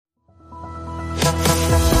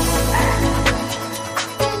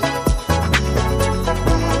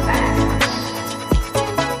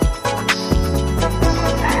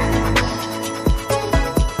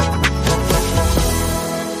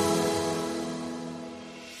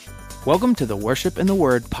Welcome to the Worship in the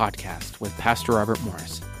Word podcast with Pastor Robert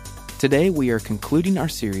Morris. Today we are concluding our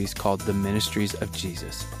series called The Ministries of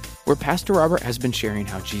Jesus, where Pastor Robert has been sharing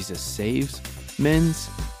how Jesus saves, mends,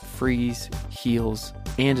 frees, heals,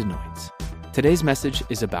 and anoints. Today's message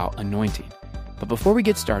is about anointing. But before we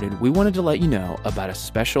get started, we wanted to let you know about a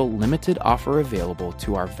special limited offer available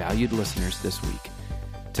to our valued listeners this week.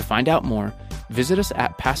 To find out more, visit us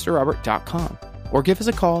at pastorrobert.com or give us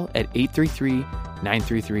a call at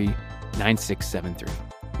 833-933-9673.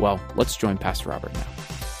 Well, let's join Pastor Robert now.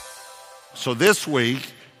 So this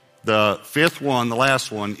week, the fifth one, the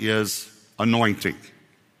last one, is anointing.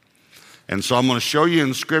 And so I'm going to show you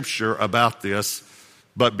in Scripture about this.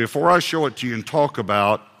 But before I show it to you and talk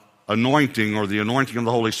about anointing or the anointing of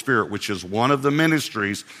the Holy Spirit, which is one of the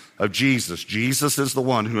ministries of Jesus. Jesus is the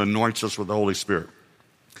one who anoints us with the Holy Spirit.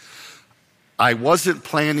 I wasn't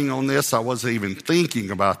planning on this. I wasn't even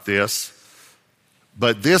thinking about this.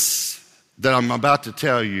 But this that I'm about to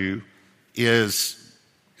tell you is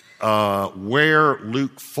where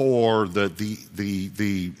Luke 4,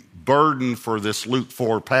 the burden for this Luke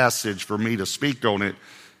 4 passage for me to speak on it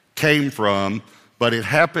came from. But it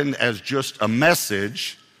happened as just a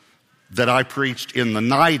message that I preached in the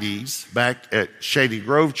 90s back at Shady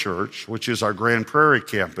Grove Church, which is our Grand Prairie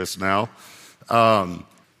campus now.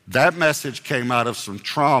 That message came out of some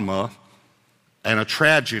trauma and a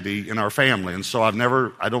tragedy in our family. And so I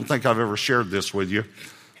don't think I've ever shared this with you.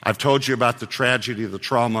 I've told you about the tragedy, the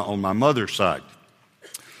trauma on my mother's side.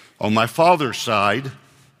 On my father's side,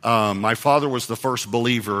 my father was the first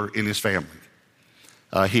believer in his family.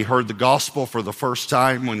 He heard the gospel for the first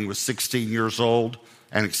time when he was 16 years old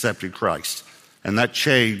and accepted Christ. And that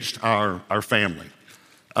changed our family.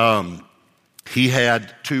 He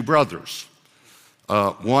had two brothers.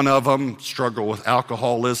 One of them struggled with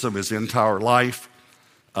alcoholism his entire life,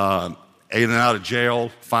 in and out of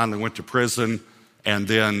jail, finally went to prison, and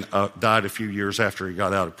then died a few years after he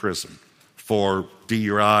got out of prison for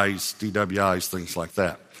DUIs, DWIs, things like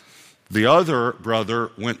that. The other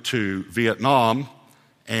brother went to Vietnam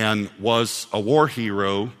and was a war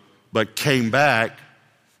hero, but came back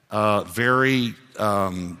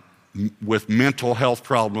with mental health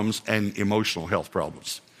problems and emotional health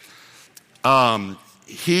problems.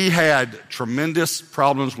 He had tremendous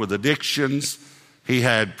problems with addictions. He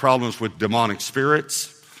had problems with demonic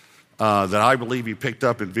spirits that I believe he picked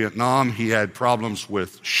up in Vietnam. He had problems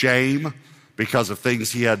with shame because of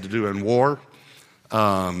things he had to do in war.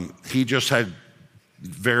 He just had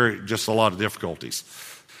just a lot of difficulties.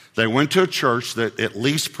 They went to a church that at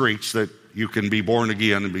least preached that you can be born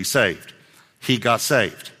again and be saved. He got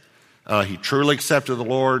saved. He truly accepted the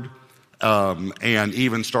Lord. And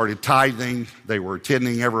even started tithing. They were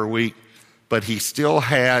attending every week, but he still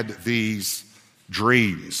had these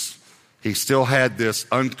dreams. He still had this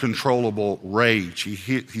uncontrollable rage.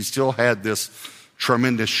 He still had this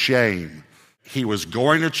tremendous shame. He was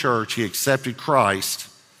going to church. He accepted Christ,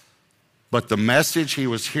 but the message he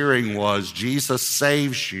was hearing was Jesus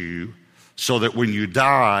saves you so that when you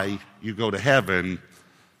die, you go to heaven,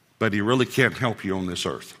 but he really can't help you on this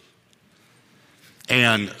earth.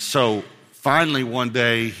 And so finally one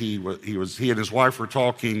day he and his wife were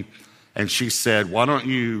talking, and she said, "Why don't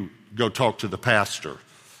you go talk to the pastor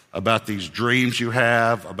about these dreams you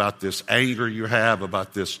have, about this anger you have,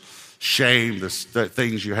 about this shame, the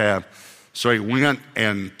things you have?" So he went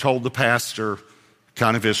and told the pastor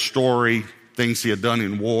kind of his story, things he had done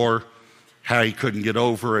in war, how he couldn't get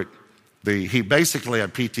over it. He basically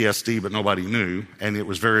had PTSD, but nobody knew, and it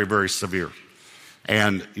was very, very severe.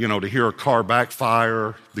 And, to hear a car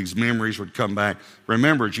backfire, these memories would come back.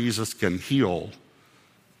 Remember, Jesus can heal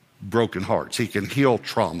broken hearts. He can heal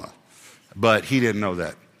trauma. But he didn't know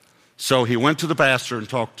that. So he went to the pastor and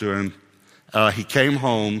talked to him. He came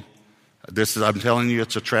home. I'm telling you,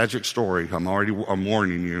 it's a tragic story. I'm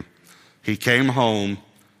warning you. He came home.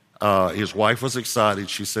 His wife was excited.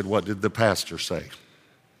 She said, "What did the pastor say?"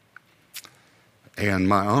 And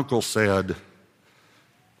my uncle said,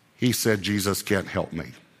 "He said, Jesus can't help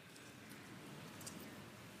me."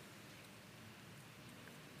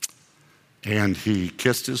 And he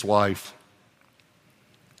kissed his wife,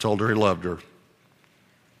 told her he loved her,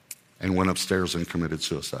 and went upstairs and committed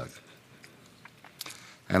suicide.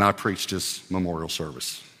 And I preached his memorial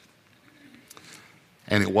service.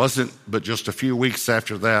 And it wasn't but just a few weeks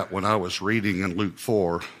after that when I was reading in Luke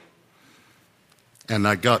 4, and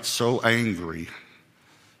I got so angry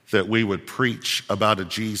that we would preach about a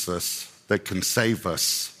Jesus that can save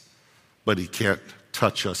us, but he can't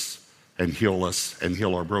touch us and heal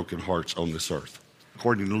our broken hearts on this earth.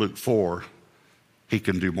 According to Luke 4, he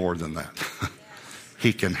can do more than that.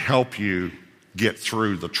 He can help you get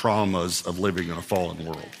through the traumas of living in a fallen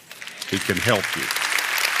world. He can help you.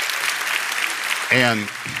 And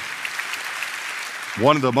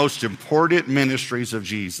one of the most important ministries of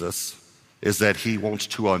Jesus is that he wants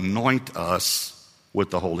to anoint us with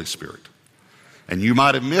the Holy Spirit. And you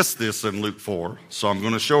might have missed this in Luke 4, so I'm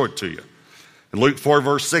going to show it to you. In Luke 4,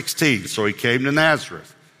 verse 16, so he came to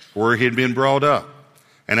Nazareth, where he had been brought up.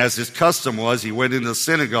 And as his custom was, he went into the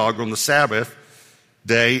synagogue on the Sabbath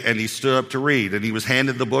day, and he stood up to read. And he was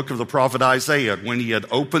handed the book of the prophet Isaiah. When he had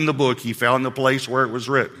opened the book, he found the place where it was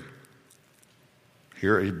written.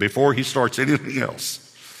 Here, before he starts anything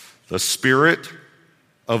else, the Spirit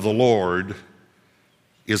of the Lord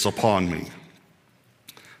is upon me,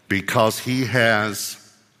 because he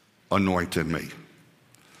has anointed me.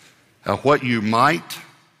 Now, what you might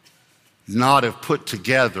not have put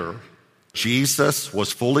together, Jesus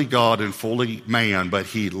was fully God and fully man, but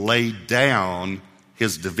he laid down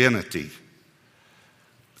his divinity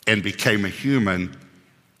and became a human.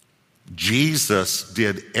 Jesus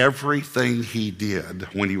did everything he did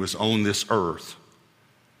when he was on this earth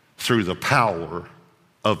through the power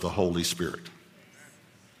of the Holy Spirit.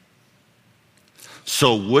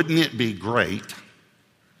 So wouldn't it be great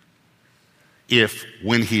if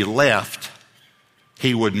when he left,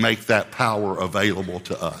 he would make that power available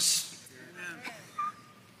to us?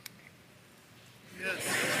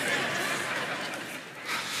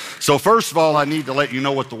 So first of all, I need to let you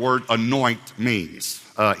know what the word anoint means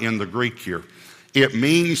in the Greek here. It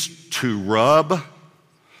means to rub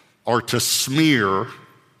or to smear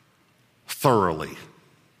thoroughly.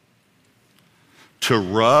 To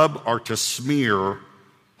rub or to smear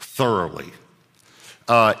thoroughly.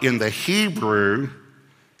 In the Hebrew,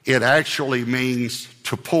 it actually means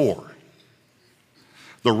to pour.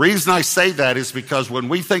 The reason I say that is because when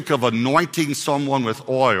we think of anointing someone with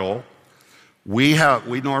oil, we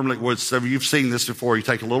normally, so you've seen this before, you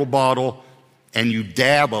take a little bottle and you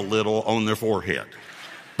dab a little on their forehead.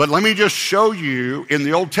 But let me just show you, in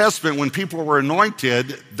the Old Testament, when people were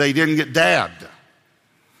anointed, they didn't get dabbed.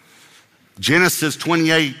 Genesis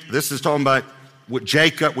 28, this is talking about with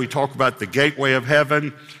Jacob. We talk about the gateway of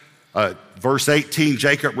heaven. Verse 18,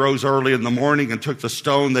 Jacob rose early in the morning and took the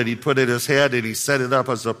stone that he put at his head, and he set it up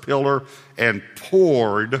as a pillar and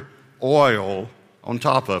poured oil on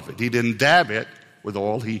top of it. He didn't dab it with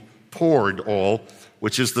oil, he poured oil,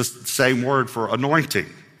 which is the same word for anointing.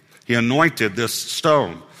 He anointed this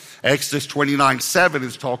stone. Exodus 29:7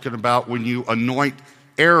 is talking about when you anoint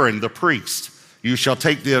Aaron the priest. You shall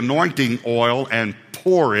take the anointing oil and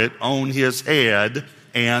pour it on his head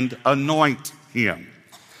and anoint him.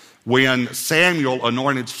 When Samuel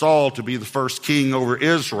anointed Saul to be the first king over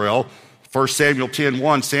Israel, 1 Samuel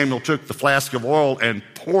 10:1, Samuel took the flask of oil and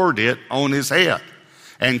poured it on his head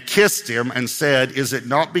and kissed him and said, "Is it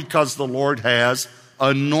not because the Lord has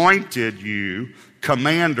anointed you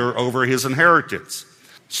commander over his inheritance?"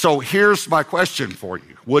 So here's my question for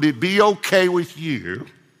you. Would it be okay with you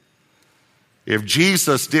if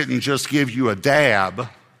Jesus didn't just give you a dab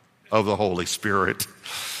of the Holy Spirit,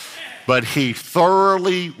 but he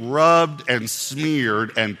thoroughly rubbed and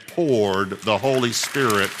smeared and poured the Holy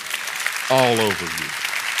Spirit all over you?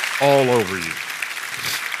 All over you.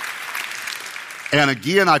 And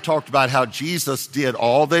again, I talked about how Jesus did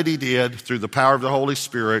all that he did through the power of the Holy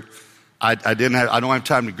Spirit. I don't have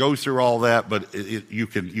time to go through all that, but you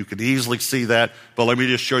can easily see that. But let me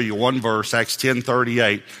just show you one verse, Acts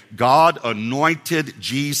 10:38. God anointed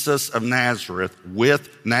Jesus of Nazareth,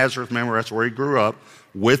 remember that's where he grew up,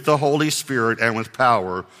 with the Holy Spirit and with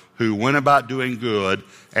power, who went about doing good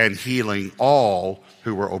and healing all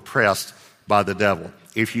who were oppressed by the devil.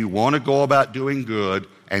 If you want to go about doing good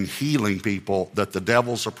and healing people that the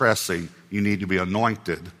devil's oppressing, you need to be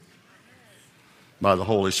anointed by the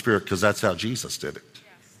Holy Spirit, because that's how Jesus did it.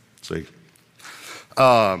 See?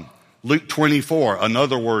 Luke 24,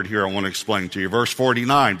 another word here I want to explain to you. Verse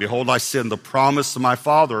 49, "Behold, I send the promise of my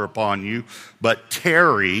Father upon you, but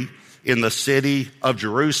tarry in the city of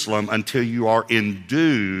Jerusalem until you are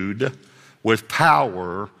endued with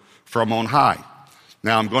power from on high."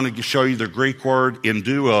 Now, I'm going to show you the Greek word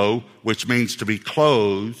enduo, which means to be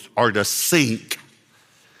clothed or to sink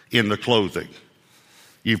in the clothing.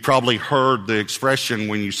 You've probably heard the expression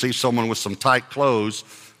when you see someone with some tight clothes,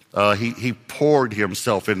 he poured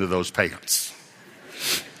himself into those pants.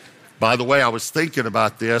 By the way, I was thinking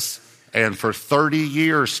about this, and for 30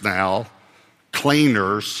 years now,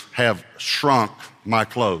 cleaners have shrunk my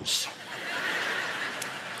clothes.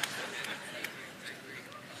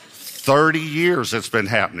 30 years it's been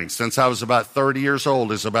happening. Since I was about 30 years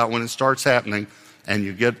old is about when it starts happening, and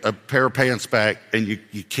you get a pair of pants back and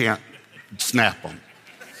you can't snap them.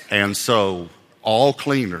 And so all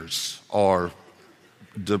cleaners are,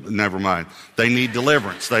 never mind. They need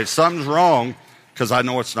deliverance. Something's wrong because I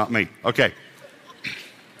know it's not me. Okay.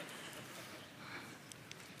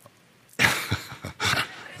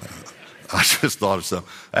 I just thought of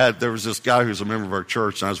something. There was this guy who's a member of our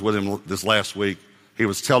church, and I was with him this last week. He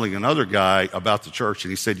was telling another guy about the church,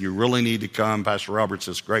 and he said, you really need to come. Pastor Robert's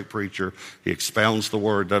this great preacher. He expounds the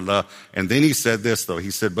word, da, da, da. And then he said this, though. He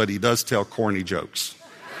said, but he does tell corny jokes.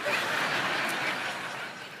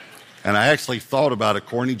 And I actually thought about a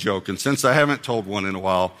corny joke, and since I haven't told one in a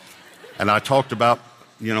while, and I talked about,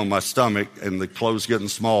 my stomach and the clothes getting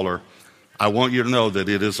smaller, I want you to know that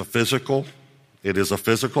it is a physical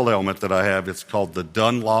ailment that I have. It's called the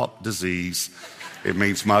Dunlop disease. It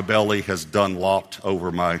means my belly has Dunlopped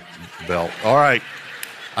over my belt. All right.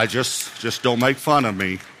 I just don't make fun of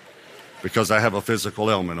me because I have a physical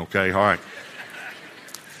ailment, okay? All right.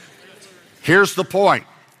 Here's the point.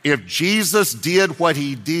 If Jesus did what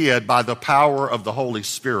he did by the power of the Holy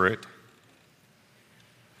Spirit,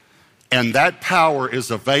 and that power is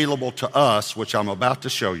available to us, which I'm about to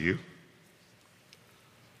show you,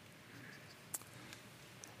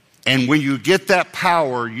 and when you get that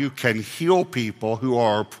power, you can heal people who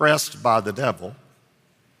are oppressed by the devil.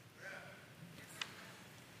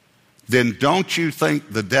 Then don't you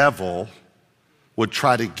think the devil would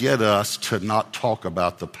try to get us to not talk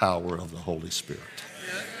about the power of the Holy Spirit?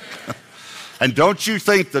 And don't you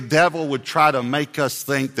think the devil would try to make us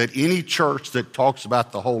think that any church that talks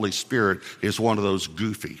about the Holy Spirit is one of those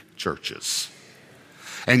goofy churches?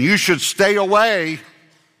 And you should stay away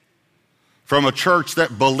from a church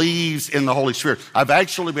that believes in the Holy Spirit. I've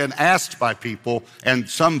actually been asked by people, and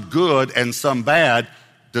some good and some bad,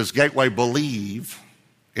 does Gateway believe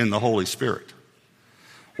in the Holy Spirit?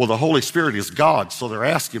 Well, the Holy Spirit is God, so they're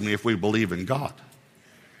asking me if we believe in God.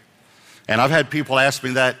 And I've had people ask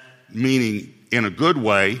me that, meaning in a good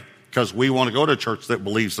way, because we want to go to a church that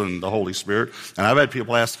believes in the Holy Spirit. And I've had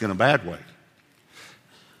people ask in a bad way.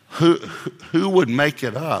 Who would make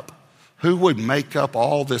it up? Who would make up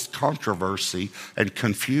all this controversy and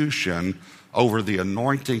confusion over the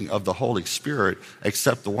anointing of the Holy Spirit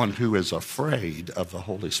except the one who is afraid of the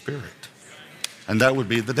Holy Spirit? And that would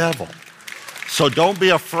be the devil. So don't be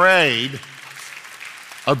afraid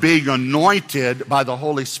of being anointed by the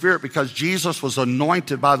Holy Spirit, because Jesus was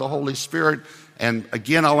anointed by the Holy Spirit. And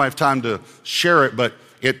again, I don't have time to share it, but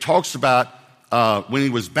it talks about when he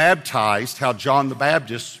was baptized, how John the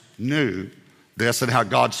Baptist knew this and how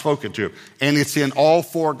God spoke it to him. And it's in all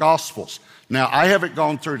four Gospels. Now, I haven't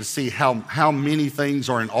gone through to see how many things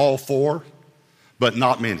are in all four, but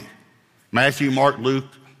not many. Matthew, Mark,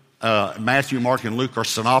 and Luke are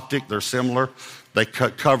synoptic. They're similar. They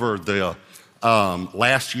cover the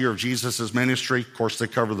last year of Jesus' ministry. Of course, they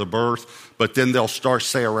cover the birth. But then they'll start,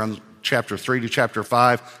 say, around chapter 3 to chapter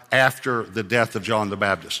 5 after the death of John the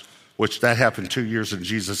Baptist, which that happened 2 years in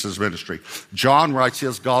Jesus' ministry. John writes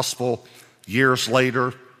his gospel years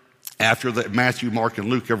later, after that Matthew, Mark, and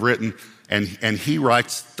Luke have written, and he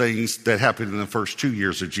writes things that happened in the first 2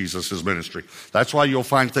 years of Jesus' ministry. That's why you'll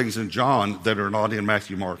find things in John that are not in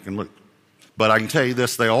Matthew, Mark, and Luke. But I can tell you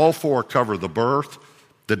this, they all four cover the birth,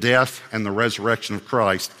 the death, and the resurrection of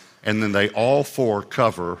Christ, and then they all four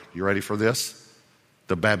cover, you ready for this?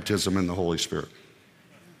 The baptism in the Holy Spirit.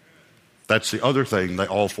 That's the other thing they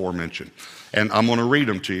all four mention. And I'm going to read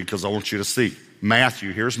them to you because I want you to see.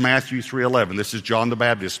 Matthew, here's Matthew 3:11. This is John the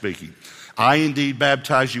Baptist speaking. I indeed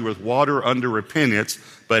baptize you with water unto repentance,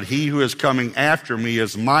 but he who is coming after me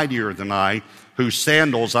is mightier than I, whose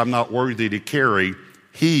sandals I'm not worthy to carry.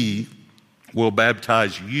 He will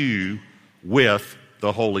baptize you with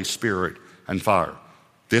the Holy Spirit and fire.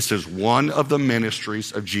 This is one of the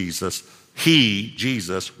ministries of Jesus. He,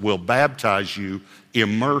 Jesus, will baptize you,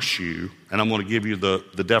 immerse you, and I'm going to give you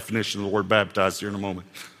the definition of the word baptize here in a moment,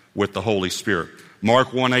 with the Holy Spirit. Mark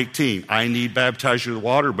 1:18, I indeed baptize you with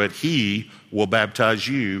water, but he will baptize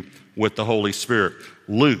you with the Holy Spirit.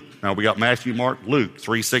 Luke, now we got Matthew, Mark, Luke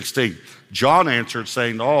 3:16. John answered,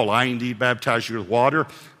 saying to all, I indeed baptize you with water,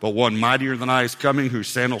 but one mightier than I is coming, whose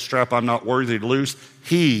sandal strap I'm not worthy to loose.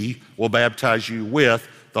 He will baptize you with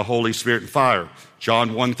the Holy Spirit and fire.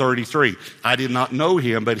 John 1:33, I did not know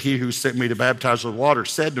him, but he who sent me to baptize with water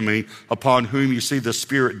said to me, upon whom you see the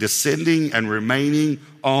Spirit descending and remaining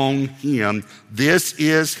on him, this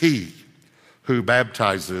is he who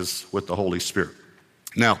baptizes with the Holy Spirit.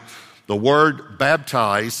 Now, the word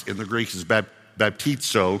baptize in the Greek is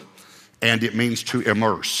baptizo, and it means to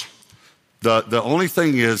immerse. The only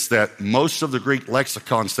thing is that most of the Greek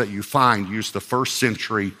lexicons that you find use the first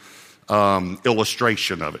century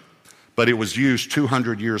illustration of it. But it was used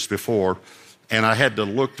 200 years before, and I had to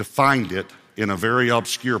look to find it in a very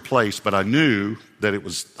obscure place, but I knew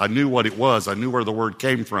I knew what it was. I knew where the word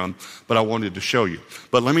came from, but I wanted to show you.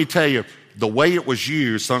 But let me tell you, the way it was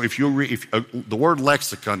used, the word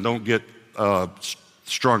lexicon, don't get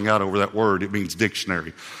strung out over that word. It means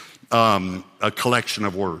dictionary, a collection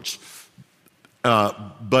of words.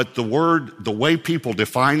 But the way people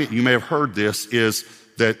define it, you may have heard this, is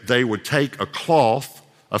that they would take a cloth,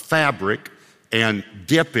 a fabric, and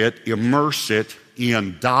dip it, immerse it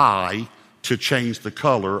in dye to change the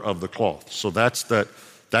color of the cloth. So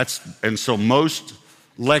and so most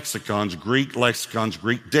lexicons, Greek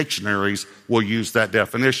dictionaries will use that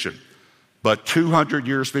definition. But 200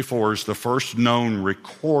 years before is the first known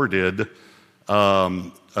recorded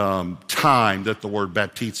time that the word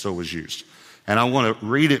baptizo was used. And I want to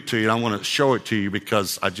read it to you, and I want to show it to you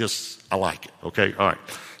because I like it, okay? All right.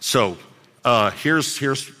 So here's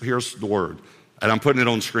the word, and I'm putting it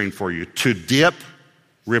on the screen for you. To dip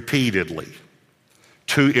repeatedly,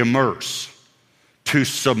 to immerse, to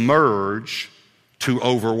submerge, to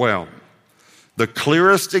overwhelm. The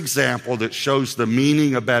clearest example that shows the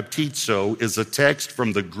meaning of baptizo is a text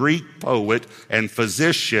from the Greek poet and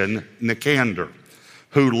physician Nicander,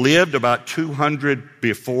 who lived about 200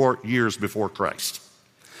 years before Christ.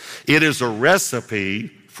 It is a recipe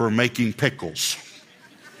for making pickles.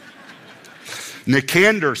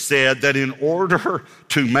 Nicander said that in order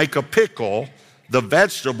to make a pickle, the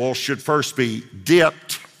vegetable should first be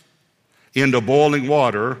dipped into boiling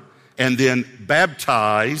water and then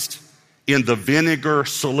baptized in the vinegar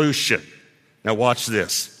solution. Now watch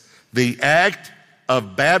this. The act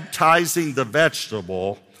of baptizing the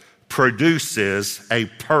vegetable produces a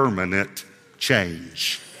permanent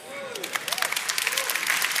change.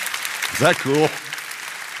 Is that cool?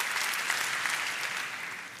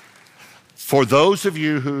 For those of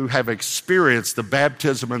you who have experienced the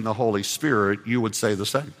baptism in the Holy Spirit, you would say the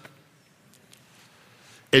same.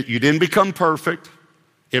 You didn't become perfect.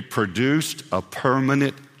 It produced a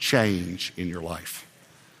permanent change in your life.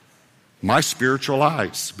 My spiritual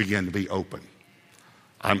eyes began to be open.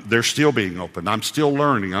 They're still being opened. I'm still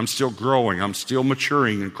learning. I'm still growing. I'm still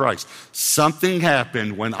maturing in Christ. Something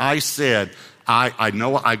happened when I said, I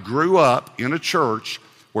know I grew up in a church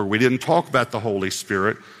where we didn't talk about the Holy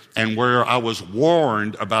Spirit and where I was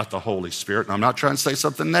warned about the Holy Spirit. And I'm not trying to say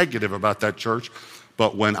something negative about that church,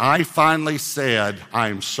 but when I finally said,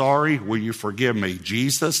 I'm sorry, will you forgive me?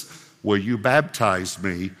 Jesus, will you baptize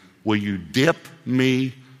me? Will you dip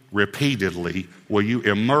me repeatedly? Will you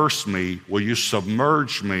immerse me? Will you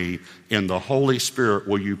submerge me in the Holy Spirit?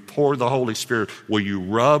 Will you pour the Holy Spirit? Will you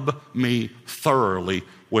rub me thoroughly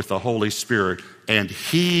with the Holy Spirit? And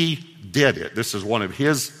he did it. This is one of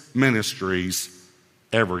his ministries.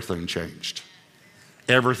 Everything changed.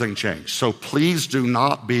 Everything changed. So please do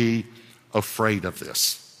not be afraid of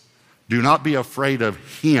this. Do not be afraid of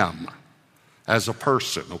him as a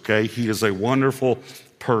person, okay? He is a wonderful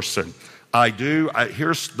person. I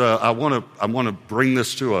want to bring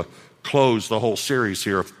this to a close, the whole series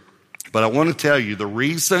here. But I want to tell you the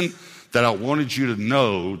reason that I wanted you to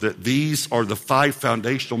know that these are the 5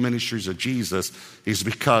 foundational ministries of Jesus is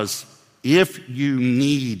because if you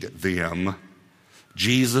need them,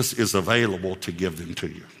 Jesus is available to give them to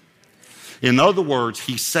you. In other words,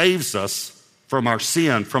 he saves us from our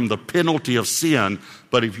sin, from the penalty of sin.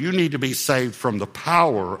 But if you need to be saved from the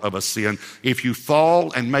power of a sin, if you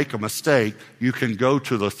fall and make a mistake, you can go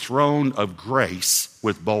to the throne of grace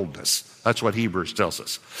with boldness. That's what Hebrews tells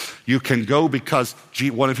us. You can go because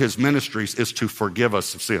one of his ministries is to forgive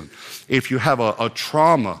us of sin. If you have a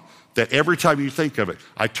trauma that every time you think of it,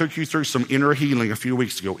 I took you through some inner healing a few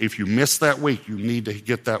weeks ago. If you miss that week, you need to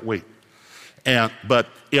get that week. But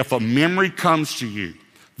if a memory comes to you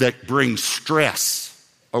that brings stress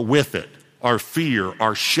or with it, or fear,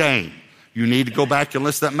 or shame, you need to go back and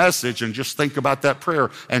listen to that message and just think about that prayer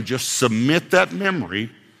and just submit that memory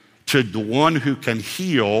to the one who can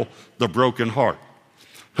heal the broken heart,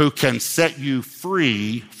 who can set you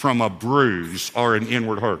free from a bruise or an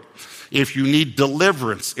inward hurt. If you need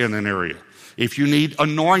deliverance in an area, if you need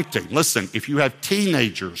anointing, listen, if you have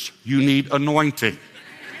teenagers, you need anointing.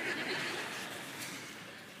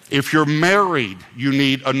 If you're married, you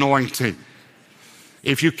need anointing.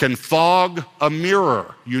 If you can fog a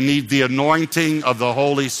mirror, you need the anointing of the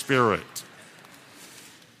Holy Spirit.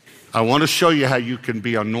 I want to show you how you can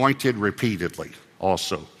be anointed repeatedly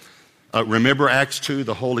also. Remember Acts 2,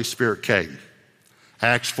 the Holy Spirit came.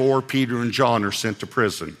 Acts 4, Peter and John are sent to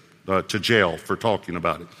prison, to jail for talking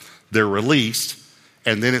about it. They're released,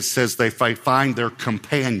 and then it says they find their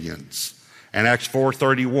companions. And Acts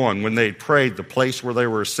 4:31, when they had prayed, the place where they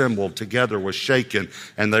were assembled together was shaken,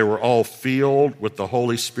 and they were all filled with the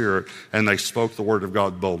Holy Spirit, and they spoke the word of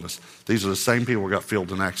God with boldness. These are the same people who got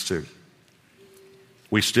filled in Acts 2.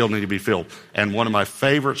 We still need to be filled. And one of my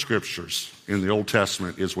favorite scriptures in the Old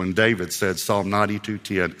Testament is when David said, Psalm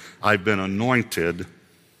 92:10, I've been anointed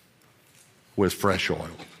with fresh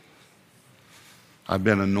oil. I've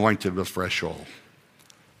been anointed with fresh oil.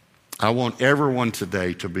 I want everyone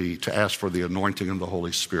today to ask for the anointing of the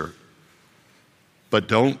Holy Spirit. But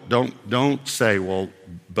don't say, well,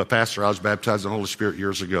 but Pastor, I was baptized in the Holy Spirit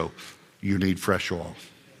years ago. You need fresh oil.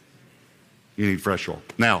 You need fresh oil.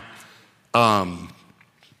 Now,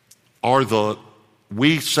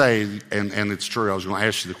 we say, and it's true, I was going to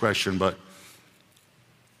ask you the question, but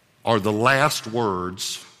are the last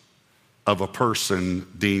words of a person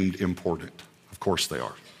deemed important? Of course they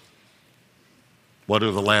are. What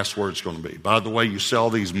are the last words going to be? By the way, you see all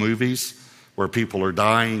these movies where people are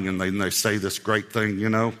dying and they say this great thing, you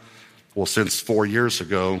know. Well, since 4 years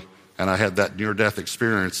ago, and I had that near-death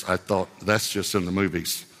experience, I thought, that's just in the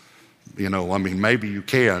movies. You know, I mean, maybe you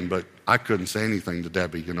can, but I couldn't say anything to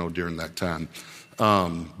Debbie, you know, during that time.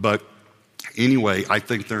 But anyway, I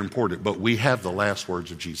think they're important. But we have the last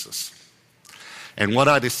words of Jesus. And what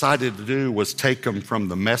I decided to do was take them from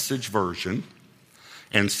the Message version,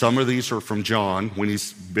 and some of these are from John when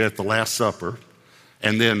he's at the Last Supper.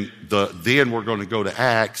 And then we're going to go to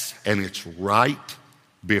Acts, and it's right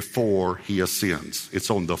before he ascends.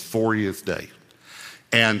 It's on the 40th day.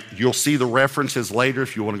 And you'll see the references later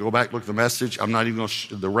if you want to go back, look at the Message. I'm not even going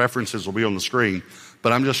to, the references will be on the screen,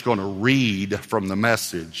 but I'm just going to read from the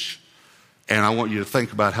Message. And I want you to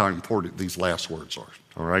think about how important these last words are,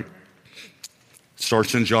 all right? It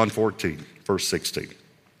starts in John 14, verse 16.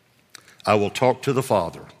 I will talk to the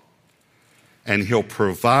Father, and he'll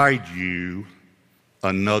provide you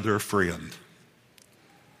another friend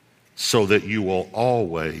so that you will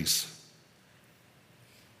always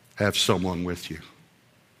have someone with you.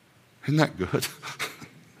 Isn't that good?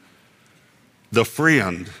 The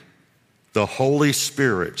friend, the Holy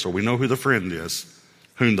Spirit, so we know who the friend is,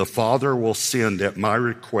 whom the Father will send at my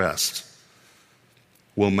request,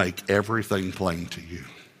 will make everything plain to you.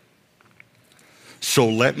 So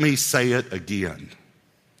let me say it again,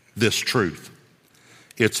 this truth.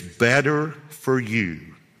 It's better for you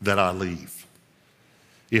that I leave.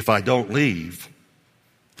 If I don't leave,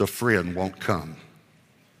 the friend won't come.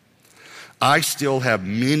 I still have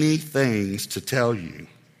many things to tell you,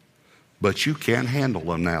 but you can't handle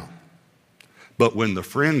them now. But when the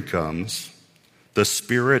friend comes, the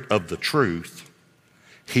Spirit of the truth,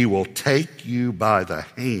 he will take you by the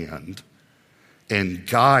hand and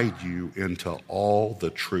guide you into all the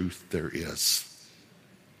truth there is.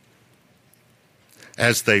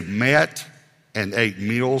 As they met and ate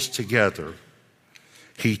meals together,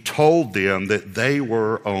 he told them that they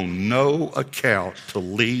were on no account to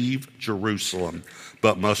leave Jerusalem,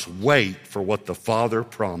 but must wait for what the Father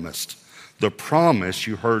promised. The promise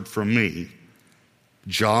you heard from me.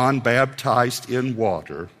 John baptized in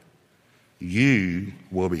water. You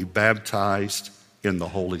will be baptized in the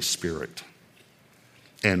Holy Spirit.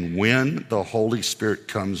 And when the Holy Spirit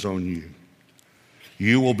comes on you,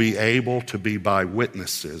 you will be able to be my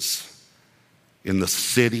witnesses in the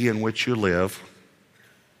city in which you live.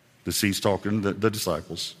 He's talking to the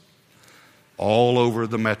disciples. All over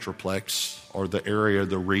the metroplex or the area,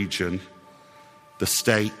 the region, the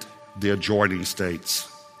state, the adjoining states,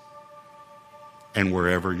 and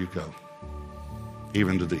wherever you go,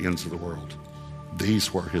 even to the ends of the world.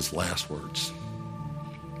 These were his last words.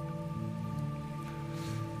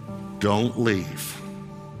 Don't leave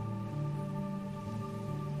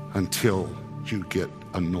until you get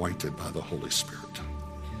anointed by the Holy Spirit.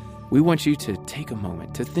 We want you to take a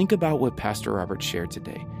moment to think about what Pastor Robert shared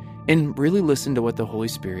today and really listen to what the Holy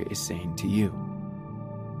Spirit is saying to you.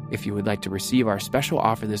 If you would like to receive our special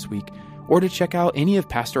offer this week or to check out any of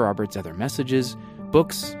Pastor Robert's other messages,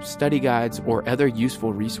 books, study guides, or other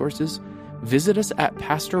useful resources, visit us at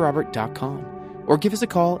pastorrobert.com or give us a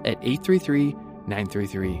call at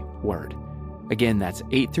 833-933-WORD. Again, that's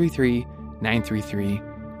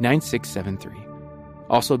 833-933-9673.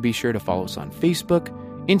 Also, be sure to follow us on Facebook,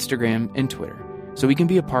 Instagram, and Twitter so we can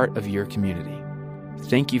be a part of your community.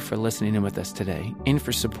 Thank you for listening in with us today and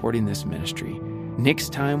for supporting this ministry.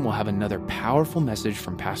 Next time, we'll have another powerful message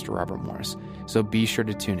from Pastor Robert Morris, so be sure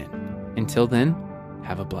to tune in. Until then,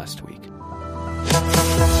 have a blessed week.